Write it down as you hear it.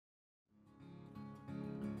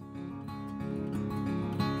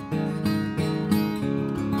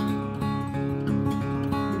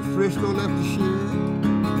Frisco left the shed.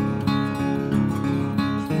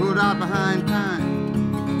 She pulled out behind time.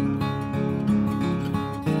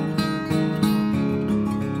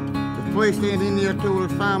 The place ain't in there told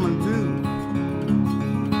us fireman do.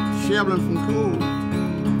 Shoveling from coal.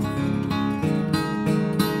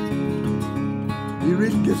 You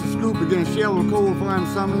reach and gets a scoop again, shovel coal for him,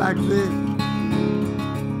 something like this.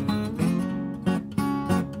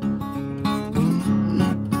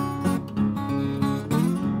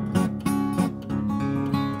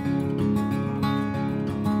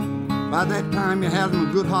 By that time, you're having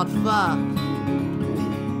a good hot fire.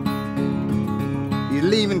 You're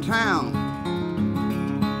leaving town.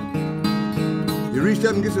 You reach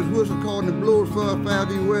up and get his whistle called and it blows for a fire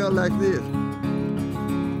to well like this.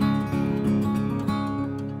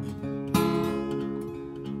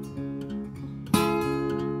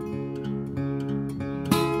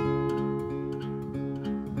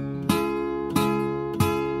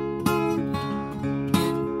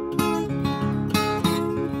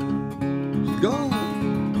 Gone.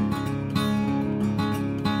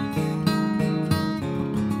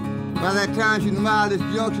 By that time, she admired this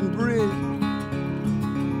Junction Bridge.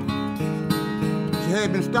 She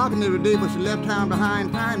had been stopping every day, but she left town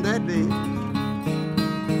behind time that day.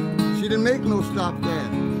 She didn't make no stop there.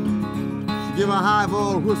 She gave a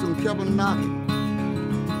highball whistle and kept on knocking.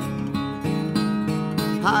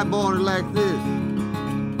 Highball it like this.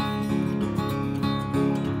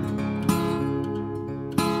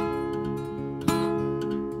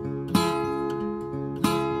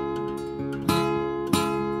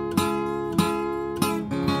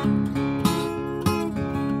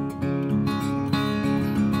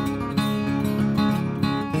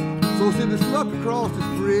 So she just swept across this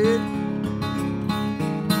bridge.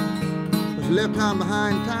 But she left town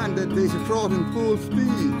behind time that day. She crossed in full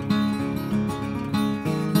speed.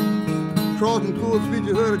 Crossing full speed,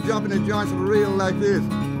 you heard her jumping the joints of a rail like this.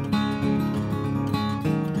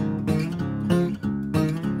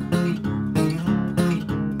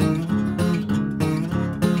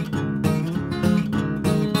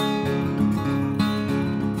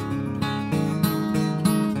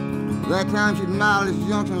 That time she admired this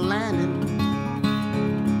Junction landing.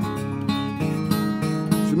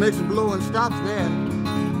 She makes a blow and stops there.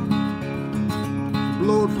 She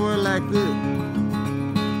blows for her like this.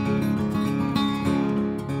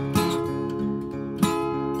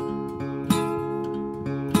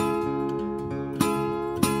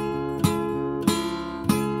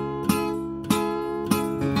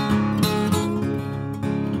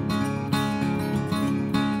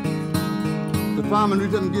 The fireman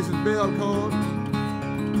reaches up and gets his bell called.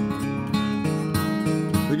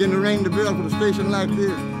 Begin to ring the bell for the station like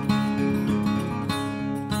this.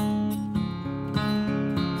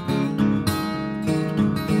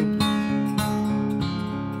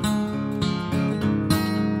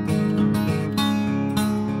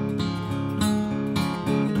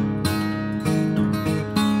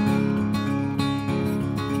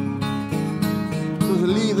 So she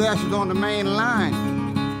leaves there, she's on the main line.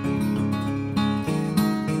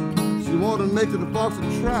 She wanted to make it to the Fox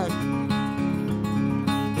and track.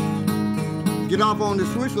 Get off on the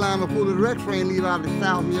switch line before the wreck train leave out of the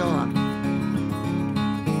south yard.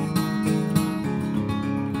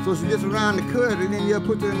 So she gets around the cut and then you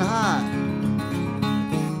put her in the high.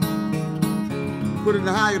 Put her in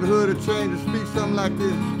the high, you heard her change the speed, something like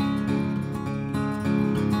this.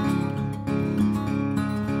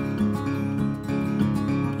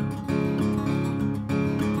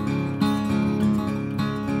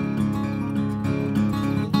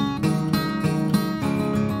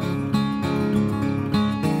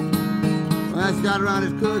 She got around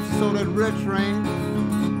his cut, she saw that wreck train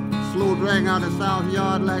slow dragging out the south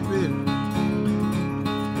yard like this.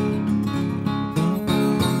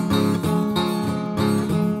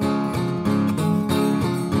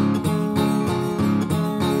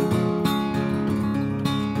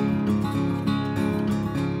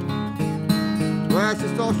 Well, she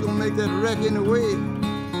thought she was gonna make that wreck anyway.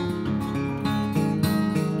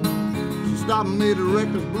 She stopped and made a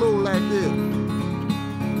reckless blow like this.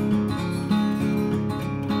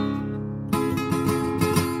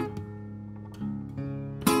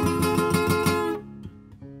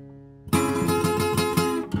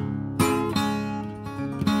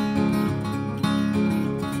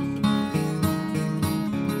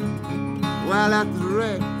 While after the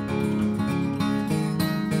wreck,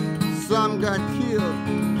 some got killed,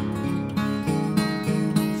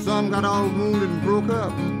 some got all wounded and broke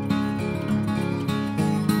up.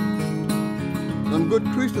 Some good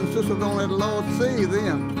Christian sisters don't let the Lord save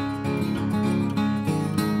them.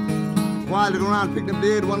 While they go around picking up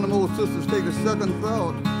dead, one of them old sisters take a second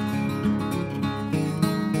thought.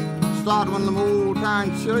 start one of them old-time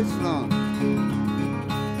church songs.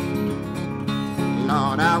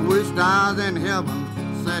 Lord, I wish I was in heaven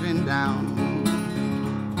sitting down.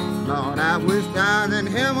 Lord, I wish I was in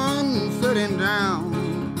heaven sitting down.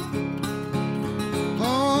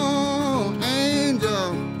 Oh,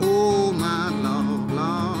 angel, oh my Lord,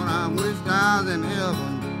 Lord, I wish I was in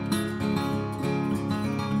heaven.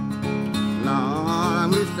 Lord, I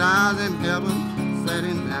wish I was in heaven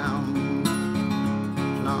sitting down.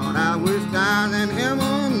 Lord, I wish I was in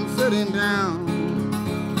heaven sitting down.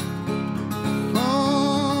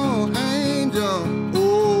 Oh, angel,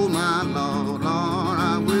 oh my Lord, Lord,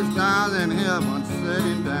 I wish I was in heaven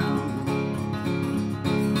sitting down.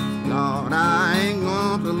 Lord, I ain't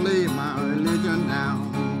gonna lay my religion down.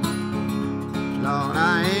 Lord,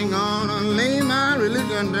 I ain't gonna lay my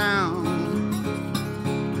religion down.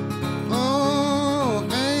 Oh,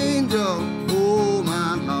 angel, oh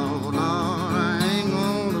my Lord, Lord, I ain't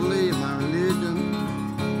gonna lay my religion.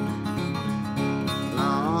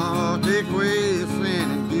 Lord, take away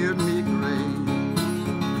sin and give me grace.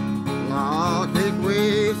 Lord, take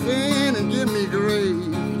away sin and give me grace.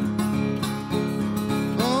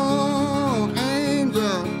 Oh,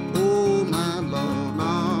 angel, oh my Lord,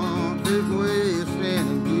 Lord, take away sin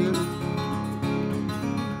and give me.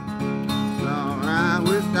 Lord, I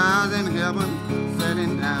wish I was in heaven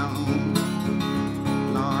sitting down.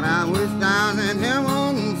 Lord, I wish I was in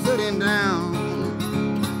heaven sitting down.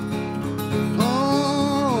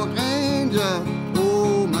 Oh, angel,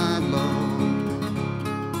 oh my Lord.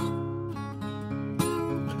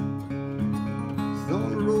 It's on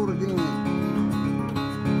the road again.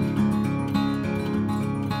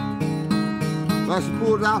 While she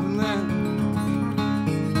pulled out from there,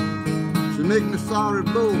 she making a sorry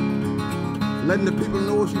blow, letting the people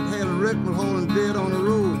know she had a wreck with hauling dead on the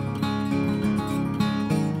road.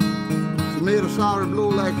 She made a sorry blow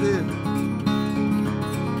like this.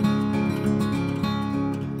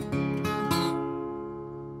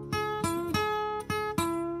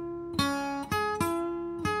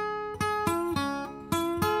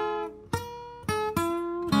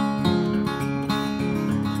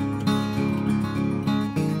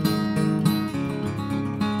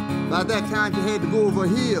 By that time, she had to go over a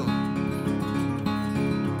hill.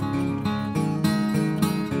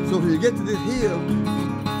 So when you get to this hill,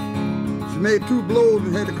 she made 2 blows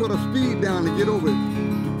and had to cut her speed down to get over it.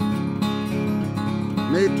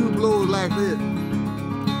 Made 2 blows like this.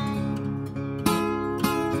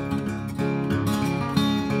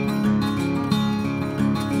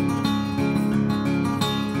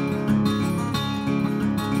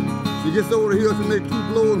 She gets over the hill, she makes 2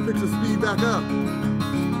 blows and picks her speed back up.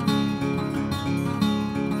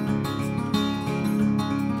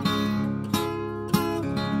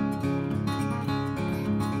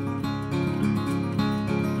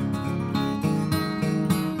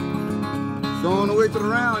 She's on the way to the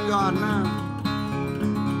round yard now.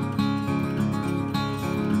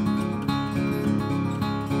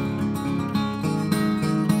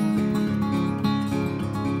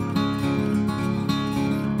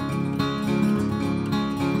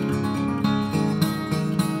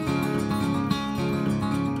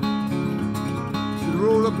 She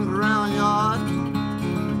rolled up to the round yard.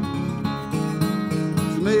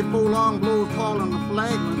 She made 4 long blows calling the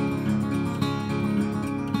flagman.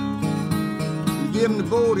 Give him the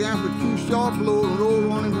bow, he answered 2 short blows and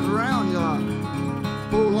rolled on into the round yard.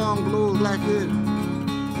 4 long blows like this.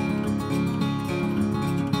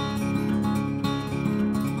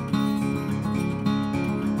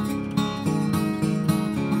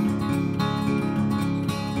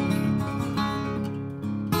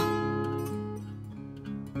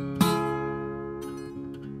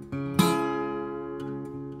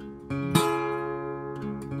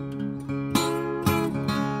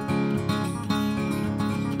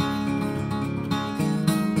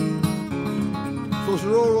 So she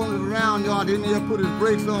rolled on the round yard, didn't he put his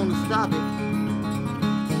brakes on to stop it.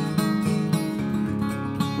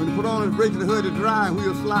 When he put on his brakes to hurt it dry,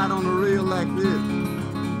 we'll slide on the rail like this.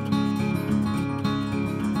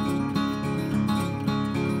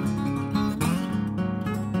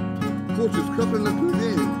 Coach is coupling the 2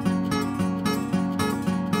 ends.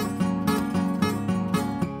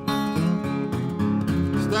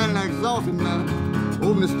 Standing there exhausted now.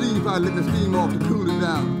 Open the steam, probably let the steam off to cool it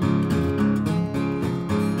down.